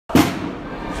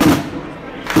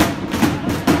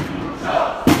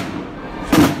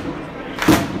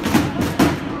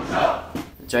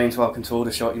James, welcome to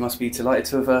Aldershot. You must be delighted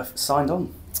to have signed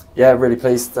on. Yeah, really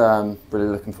pleased. Really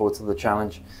looking forward to the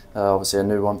challenge. Obviously a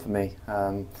new one for me,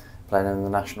 playing in the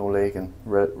National League, and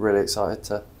really excited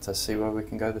to see where we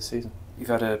can go this season. You've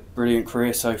had a brilliant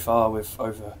career so far with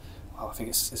over, I think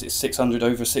it's 600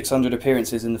 over 600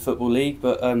 appearances in the Football League.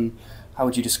 But how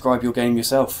would you describe your game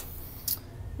yourself?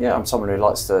 Yeah, I'm someone who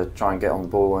likes to try and get on the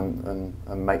ball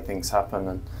and make things happen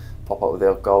and pop up with the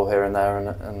odd goal here and there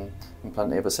and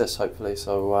plenty of assists hopefully.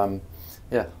 So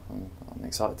yeah, I'm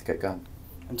excited to get going.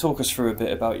 And talk us through a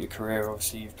bit about your career.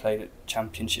 Obviously you've played at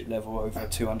Championship level over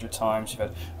 200 times, you've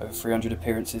had over 300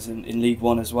 appearances in League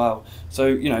One as well. So,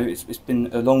 you know, it's been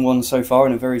a long one so far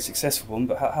and a very successful one,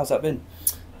 but how's that been?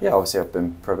 Yeah, obviously I've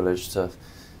been privileged to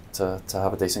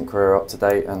have a decent career up to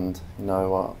date, and you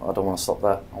know, I don't want to stop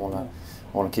there. I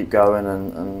want to keep going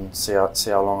and see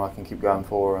how long I can keep going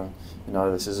for, and you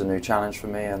know, this is a new challenge for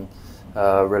me, and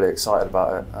really excited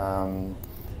about it.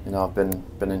 You know, I've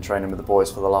been in training with the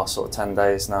boys for the last sort of 10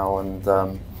 days now, and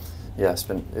yeah, it's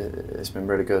been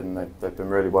really good, and they've been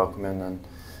really welcoming, and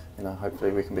you know,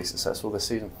 hopefully we can be successful this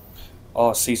season.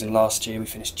 Our season last year, we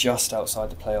finished just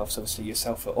outside the playoffs. Obviously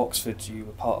yourself at Oxford, you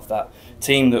were part of that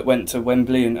team that went to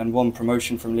Wembley and won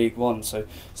promotion from League One. So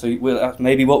we'll,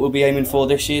 maybe what we'll be aiming for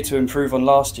this year to improve on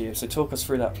last year. So talk us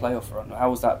through that playoff run. How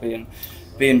was that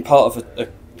being part of a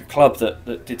club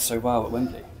that did so well at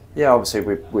Wembley? Yeah, obviously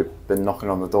we've been knocking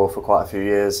on the door for quite a few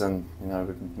years, and you know,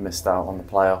 we've missed out on the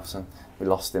playoffs, and we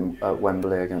lost at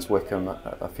Wembley against Wickham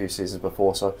a few seasons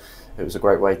before. So it was a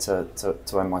great way to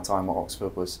end my time at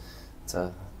Oxford, was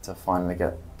to finally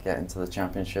get into the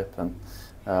Championship, and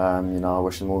you know, I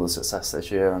wish them all the success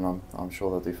this year, and I'm sure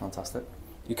they'll do fantastic.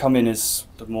 You come in as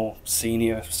the more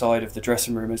senior side of the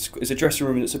dressing room. It's a dressing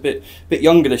room that's a bit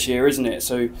younger this year, isn't it?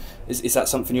 So is that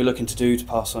something you're looking to do, to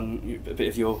pass on a bit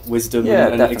of your wisdom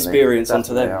and experience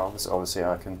onto them? Yeah, obviously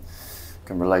I can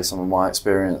relay some of my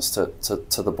experience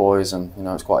to the boys, and you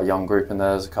know, it's quite a young group in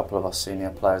there. There's a couple of us senior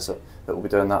players that will be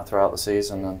doing that throughout the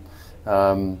season,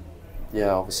 and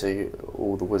yeah, obviously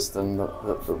all the wisdom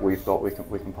that we've got, we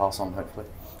can pass on hopefully.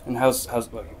 And well,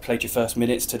 you played your first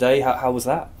minutes today. How was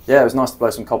that? Yeah, it was nice to blow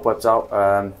some cobwebs out.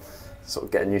 Sort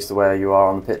of getting used to where you are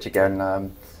on the pitch again.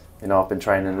 You know, I've been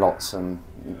training lots and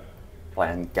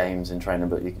playing games in training,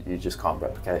 but you just can't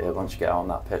replicate it once you get out on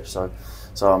that pitch. So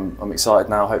I'm excited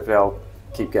now. Hopefully I'll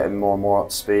keep getting more and more up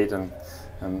to speed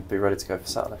and be ready to go for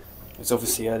Saturday. It's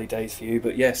obviously early days for you,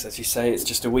 but yes, as you say, it's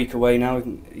just a week away now. Are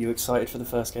you excited for the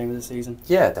first game of the season?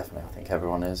 Yeah, definitely. I think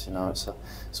everyone is. You know,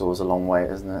 it's always a long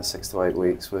wait, isn't it? 6 to 8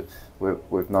 weeks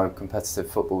with no competitive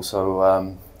football.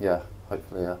 So yeah,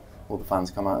 hopefully all the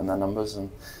fans come out in their numbers and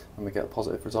we get a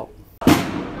positive result.